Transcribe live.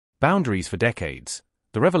boundaries for decades,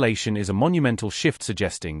 the revelation is a monumental shift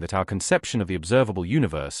suggesting that our conception of the observable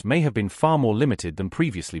universe may have been far more limited than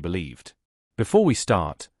previously believed. Before we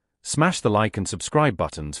start, smash the like and subscribe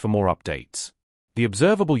buttons for more updates. The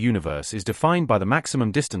observable universe is defined by the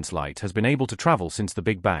maximum distance light has been able to travel since the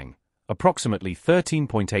Big Bang, approximately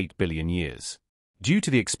 13.8 billion years. Due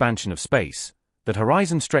to the expansion of space, that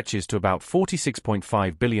horizon stretches to about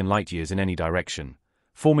 46.5 billion light-years in any direction,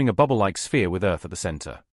 forming a bubble-like sphere with Earth at the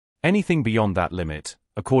center. Anything beyond that limit,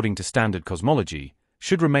 according to standard cosmology,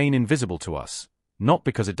 should remain invisible to us, not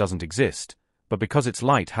because it doesn't exist, but because its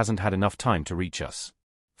light hasn't had enough time to reach us.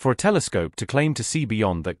 For a telescope to claim to see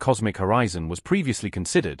beyond that cosmic horizon was previously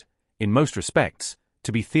considered, in most respects,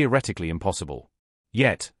 to be theoretically impossible.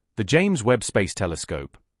 Yet, the James Webb Space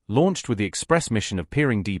Telescope, launched with the express mission of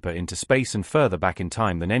peering deeper into space and further back in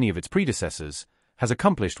time than any of its predecessors, has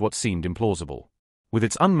accomplished what seemed implausible. With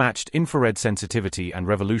its unmatched infrared sensitivity and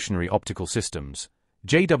revolutionary optical systems,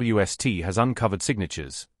 JWST has uncovered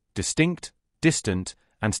signatures, distinct, distant,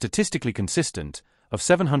 and statistically consistent, of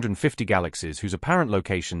 750 galaxies whose apparent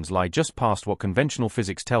locations lie just past what conventional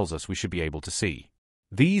physics tells us we should be able to see.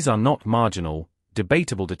 These are not marginal,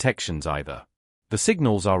 debatable detections either. The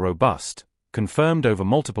signals are robust, confirmed over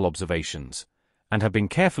multiple observations, and have been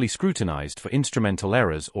carefully scrutinized for instrumental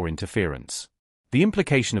errors or interference. The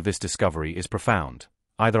implication of this discovery is profound.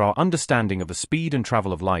 Either our understanding of the speed and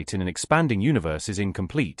travel of light in an expanding universe is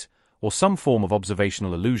incomplete, or some form of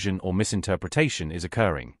observational illusion or misinterpretation is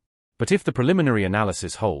occurring. But if the preliminary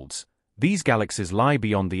analysis holds, these galaxies lie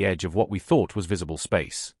beyond the edge of what we thought was visible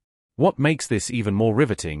space. What makes this even more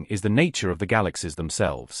riveting is the nature of the galaxies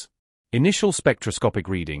themselves. Initial spectroscopic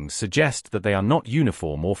readings suggest that they are not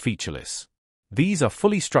uniform or featureless. These are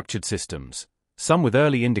fully structured systems, some with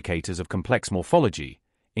early indicators of complex morphology,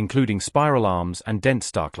 including spiral arms and dense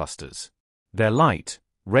star clusters. Their light,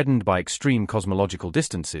 reddened by extreme cosmological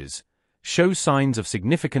distances, shows signs of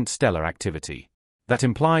significant stellar activity. That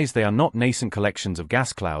implies they are not nascent collections of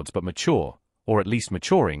gas clouds but mature, or at least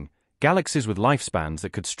maturing, galaxies with lifespans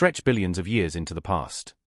that could stretch billions of years into the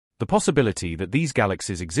past. The possibility that these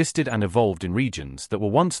galaxies existed and evolved in regions that were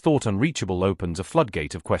once thought unreachable opens a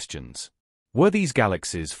floodgate of questions. Were these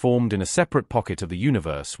galaxies formed in a separate pocket of the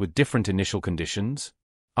universe with different initial conditions?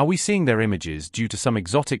 Are we seeing their images due to some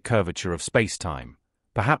exotic curvature of space-time,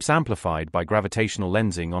 perhaps amplified by gravitational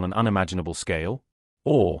lensing on an unimaginable scale?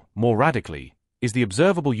 Or, more radically, is the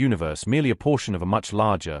observable universe merely a portion of a much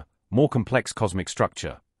larger, more complex cosmic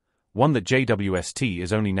structure, one that JWST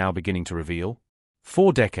is only now beginning to reveal?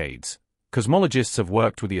 For decades, cosmologists have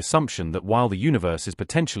worked with the assumption that while the universe is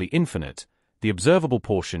potentially infinite, the observable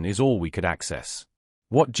portion is all we could access.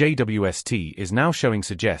 What JWST is now showing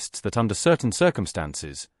suggests that under certain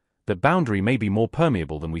circumstances, that boundary may be more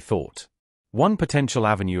permeable than we thought. One potential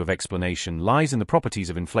avenue of explanation lies in the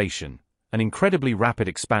properties of inflation, an incredibly rapid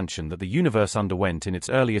expansion that the universe underwent in its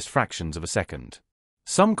earliest fractions of a second.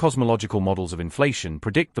 Some cosmological models of inflation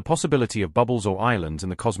predict the possibility of bubbles or islands in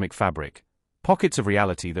the cosmic fabric, pockets of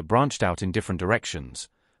reality that branched out in different directions,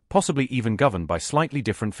 possibly even governed by slightly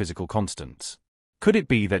different physical constants. Could it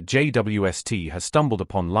be that JWST has stumbled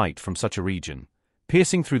upon light from such a region,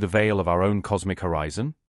 piercing through the veil of our own cosmic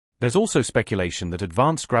horizon? There's also speculation that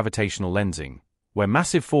advanced gravitational lensing, where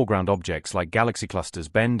massive foreground objects like galaxy clusters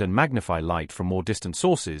bend and magnify light from more distant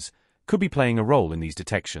sources, could be playing a role in these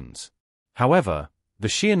detections. However, the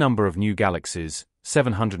sheer number of new galaxies,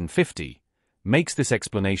 750, makes this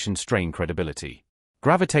explanation strain credibility.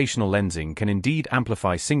 Gravitational lensing can indeed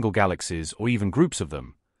amplify single galaxies or even groups of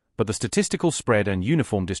them, but the statistical spread and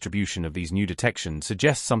uniform distribution of these new detections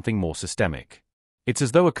suggests something more systemic. It's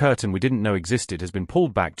as though a curtain we didn't know existed has been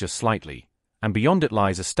pulled back just slightly, and beyond it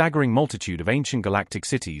lies a staggering multitude of ancient galactic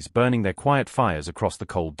cities burning their quiet fires across the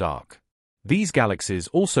cold dark. These galaxies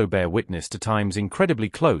also bear witness to times incredibly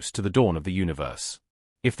close to the dawn of the universe.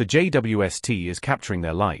 If the JWST is capturing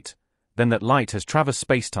their light, then that light has traversed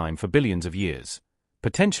space-time for billions of years,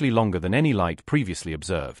 potentially longer than any light previously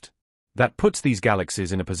observed. That puts these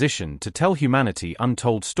galaxies in a position to tell humanity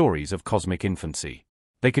untold stories of cosmic infancy.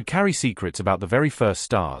 They could carry secrets about the very first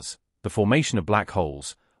stars, the formation of black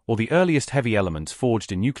holes, or the earliest heavy elements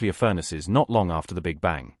forged in nuclear furnaces not long after the Big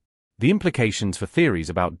Bang. The implications for theories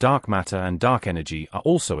about dark matter and dark energy are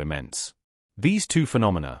also immense. These two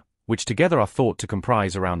phenomena, which together are thought to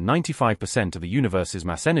comprise around 95% of the universe's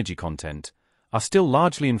mass-energy content, are still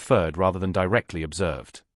largely inferred rather than directly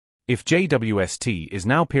observed. If JWST is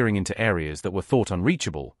now peering into areas that were thought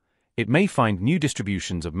unreachable, it may find new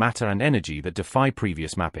distributions of matter and energy that defy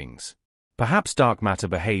previous mappings. Perhaps dark matter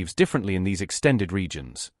behaves differently in these extended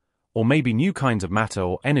regions, or maybe new kinds of matter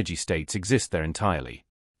or energy states exist there entirely.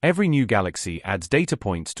 Every new galaxy adds data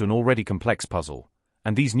points to an already complex puzzle,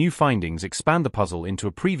 and these new findings expand the puzzle into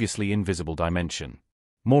a previously invisible dimension.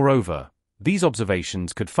 Moreover, these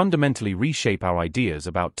observations could fundamentally reshape our ideas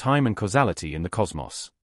about time and causality in the cosmos.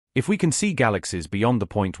 If we can see galaxies beyond the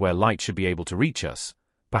point where light should be able to reach us,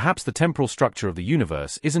 perhaps the temporal structure of the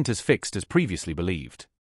universe isn't as fixed as previously believed.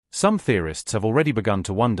 Some theorists have already begun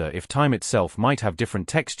to wonder if time itself might have different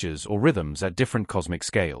textures or rhythms at different cosmic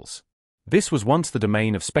scales. This was once the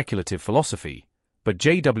domain of speculative philosophy, but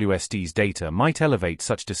JWST's data might elevate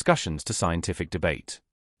such discussions to scientific debate.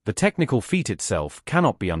 The technical feat itself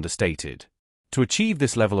cannot be understated. To achieve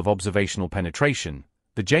this level of observational penetration,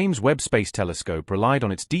 the James Webb Space Telescope relied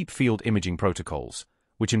on its deep field imaging protocols,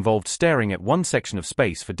 which involved staring at one section of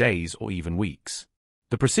space for days or even weeks.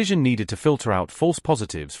 The precision needed to filter out false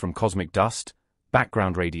positives from cosmic dust,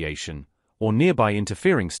 background radiation, or nearby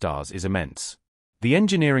interfering stars is immense. The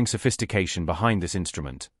engineering sophistication behind this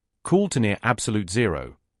instrument, cooled to near absolute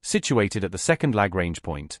zero, situated at the second Lagrange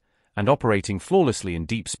point, and operating flawlessly in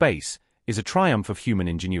deep space, is a triumph of human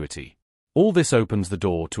ingenuity. All this opens the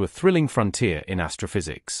door to a thrilling frontier in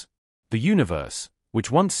astrophysics. The universe,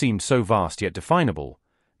 which once seemed so vast yet definable,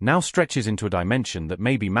 now stretches into a dimension that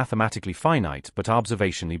may be mathematically finite but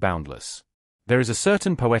observationally boundless. There is a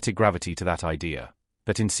certain poetic gravity to that idea,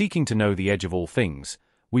 that in seeking to know the edge of all things,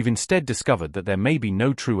 we've instead discovered that there may be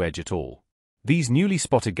no true edge at all. These newly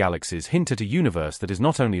spotted galaxies hint at a universe that is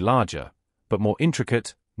not only larger, but more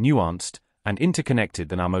intricate, nuanced, and interconnected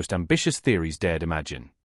than our most ambitious theories dared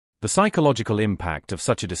imagine. The psychological impact of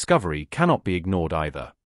such a discovery cannot be ignored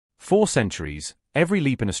either. For centuries, every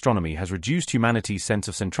leap in astronomy has reduced humanity's sense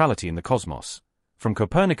of centrality in the cosmos, from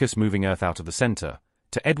Copernicus moving Earth out of the center,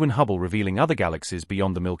 to Edwin Hubble revealing other galaxies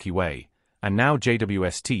beyond the Milky Way, and now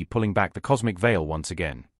JWST pulling back the cosmic veil once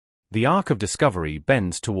again. The arc of discovery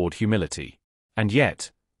bends toward humility. And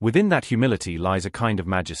yet, within that humility lies a kind of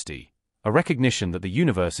majesty, a recognition that the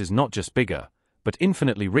universe is not just bigger, but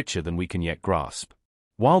infinitely richer than we can yet grasp.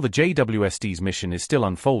 While the JWST's mission is still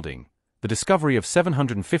unfolding, the discovery of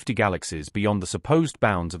 750 galaxies beyond the supposed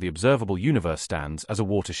bounds of the observable universe stands as a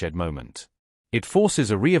watershed moment. It forces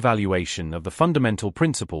a re-evaluation of the fundamental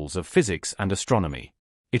principles of physics and astronomy.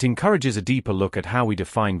 It encourages a deeper look at how we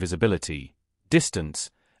define visibility,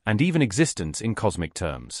 distance, and even existence in cosmic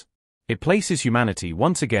terms. It places humanity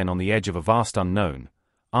once again on the edge of a vast unknown,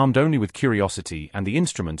 armed only with curiosity and the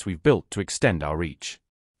instruments we've built to extend our reach.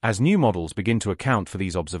 As new models begin to account for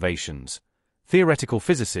these observations, theoretical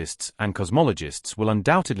physicists and cosmologists will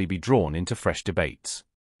undoubtedly be drawn into fresh debates.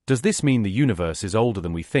 Does this mean the universe is older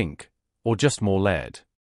than we think, or just more layered?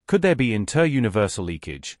 Could there be inter-universal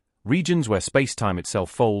leakage, regions where space-time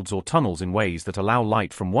itself folds or tunnels in ways that allow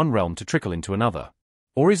light from one realm to trickle into another?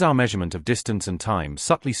 Or is our measurement of distance and time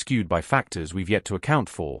subtly skewed by factors we've yet to account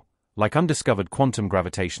for, like undiscovered quantum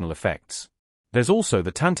gravitational effects? There's also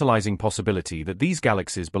the tantalizing possibility that these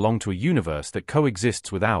galaxies belong to a universe that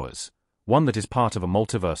coexists with ours, one that is part of a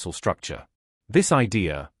multiversal structure. This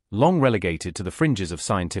idea, long relegated to the fringes of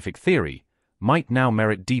scientific theory, might now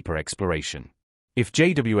merit deeper exploration. If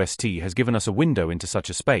JWST has given us a window into such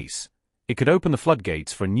a space, it could open the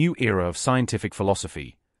floodgates for a new era of scientific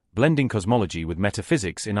philosophy, blending cosmology with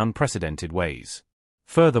metaphysics in unprecedented ways.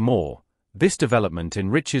 Furthermore, this development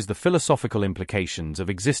enriches the philosophical implications of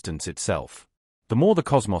existence itself. The more the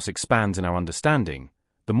cosmos expands in our understanding,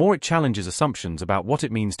 the more it challenges assumptions about what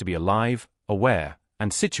it means to be alive, aware,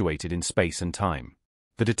 and situated in space and time.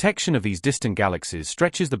 The detection of these distant galaxies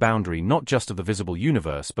stretches the boundary not just of the visible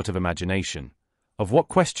universe but of imagination, of what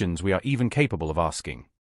questions we are even capable of asking.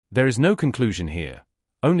 There is no conclusion here,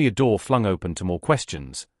 only a door flung open to more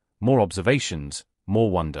questions, more observations,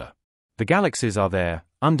 more wonder. The galaxies are there,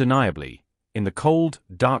 undeniably, in the cold,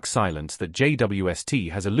 dark silence that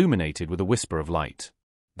JWST has illuminated with a whisper of light.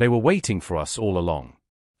 They were waiting for us all along.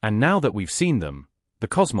 And now that we've seen them, the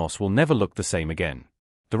cosmos will never look the same again.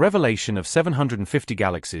 The revelation of 750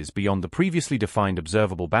 galaxies beyond the previously defined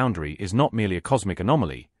observable boundary is not merely a cosmic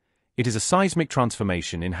anomaly, it is a seismic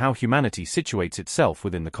transformation in how humanity situates itself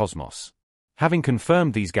within the cosmos. Having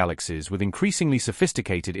confirmed these galaxies with increasingly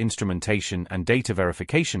sophisticated instrumentation and data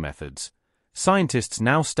verification methods, scientists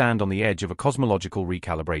now stand on the edge of a cosmological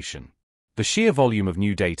recalibration. The sheer volume of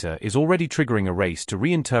new data is already triggering a race to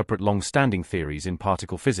reinterpret long-standing theories in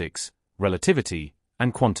particle physics, relativity,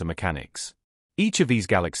 and quantum mechanics. Each of these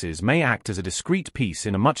galaxies may act as a discrete piece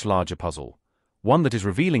in a much larger puzzle, one that is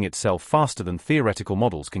revealing itself faster than theoretical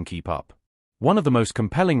models can keep up. One of the most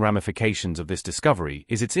compelling ramifications of this discovery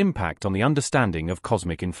is its impact on the understanding of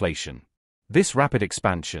cosmic inflation. This rapid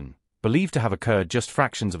expansion, believed to have occurred just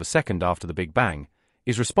fractions of a second after the Big Bang,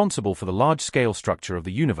 is responsible for the large-scale structure of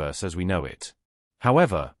the universe as we know it.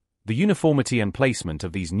 However, the uniformity and placement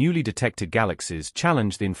of these newly detected galaxies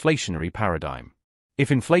challenge the inflationary paradigm.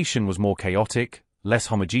 If inflation was more chaotic, less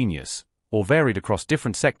homogeneous, or varied across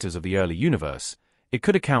different sectors of the early universe, it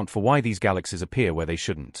could account for why these galaxies appear where they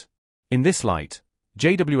shouldn't. In this light,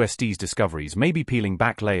 JWST's discoveries may be peeling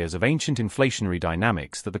back layers of ancient inflationary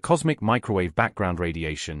dynamics that the cosmic microwave background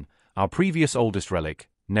radiation, our previous oldest relic,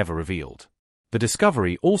 never revealed. The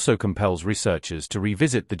discovery also compels researchers to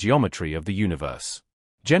revisit the geometry of the universe.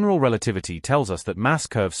 General relativity tells us that mass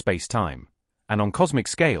curves space-time, and on cosmic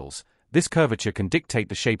scales, this curvature can dictate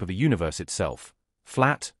the shape of the universe itself,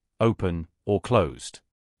 flat, open, or closed.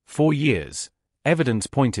 For years, evidence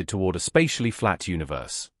pointed toward a spatially flat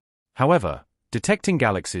universe. However, detecting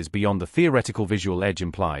galaxies beyond the theoretical visual edge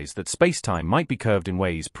implies that space-time might be curved in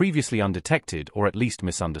ways previously undetected or at least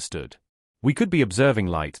misunderstood. We could be observing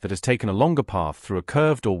light that has taken a longer path through a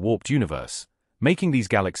curved or warped universe, making these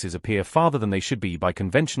galaxies appear farther than they should be by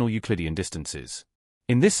conventional Euclidean distances.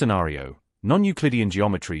 In this scenario, non-Euclidean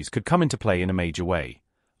geometries could come into play in a major way.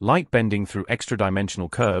 Light bending through extra-dimensional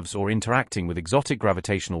curves or interacting with exotic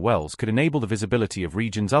gravitational wells could enable the visibility of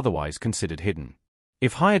regions otherwise considered hidden.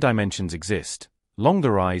 If higher dimensions exist, long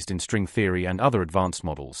theorized in string theory and other advanced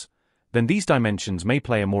models, then these dimensions may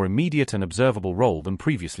play a more immediate and observable role than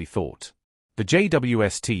previously thought. The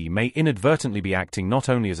JWST may inadvertently be acting not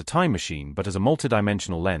only as a time machine but as a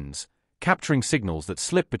multidimensional lens, capturing signals that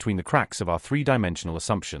slip between the cracks of our three-dimensional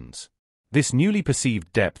assumptions. This newly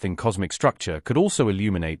perceived depth in cosmic structure could also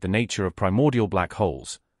illuminate the nature of primordial black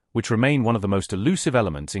holes, which remain one of the most elusive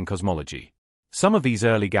elements in cosmology. Some of these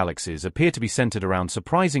early galaxies appear to be centered around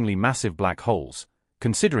surprisingly massive black holes,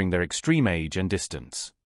 considering their extreme age and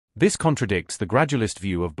distance. This contradicts the gradualist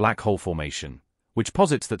view of black hole formation, which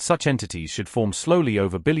posits that such entities should form slowly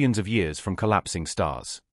over billions of years from collapsing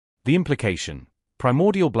stars. The implication: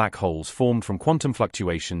 primordial black holes formed from quantum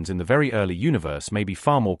fluctuations in the very early universe may be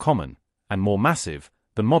far more common, and more massive,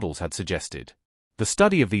 than models had suggested. The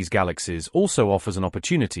study of these galaxies also offers an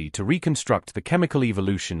opportunity to reconstruct the chemical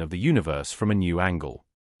evolution of the universe from a new angle.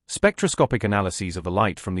 Spectroscopic analyses of the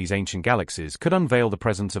light from these ancient galaxies could unveil the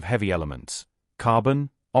presence of heavy elements,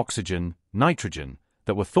 carbon, oxygen, nitrogen,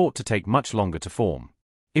 that were thought to take much longer to form.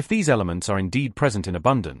 If these elements are indeed present in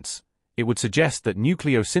abundance, it would suggest that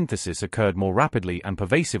nucleosynthesis occurred more rapidly and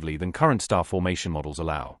pervasively than current star formation models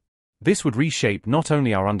allow. This would reshape not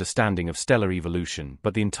only our understanding of stellar evolution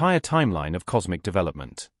but the entire timeline of cosmic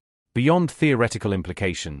development. Beyond theoretical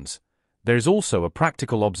implications, there is also a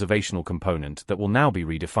practical observational component that will now be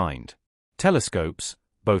redefined. Telescopes,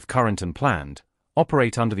 both current and planned,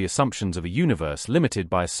 operate under the assumptions of a universe limited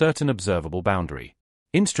by a certain observable boundary.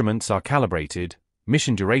 Instruments are calibrated,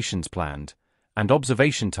 mission durations planned, and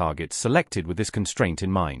observation targets selected with this constraint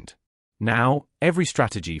in mind. Now, every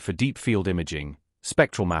strategy for deep field imaging,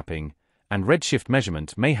 spectral mapping, and redshift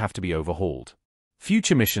measurement may have to be overhauled.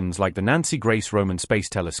 Future missions like the Nancy Grace Roman Space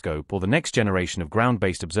Telescope or the next generation of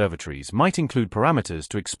ground-based observatories might include parameters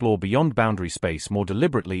to explore beyond boundary space more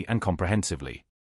deliberately and comprehensively.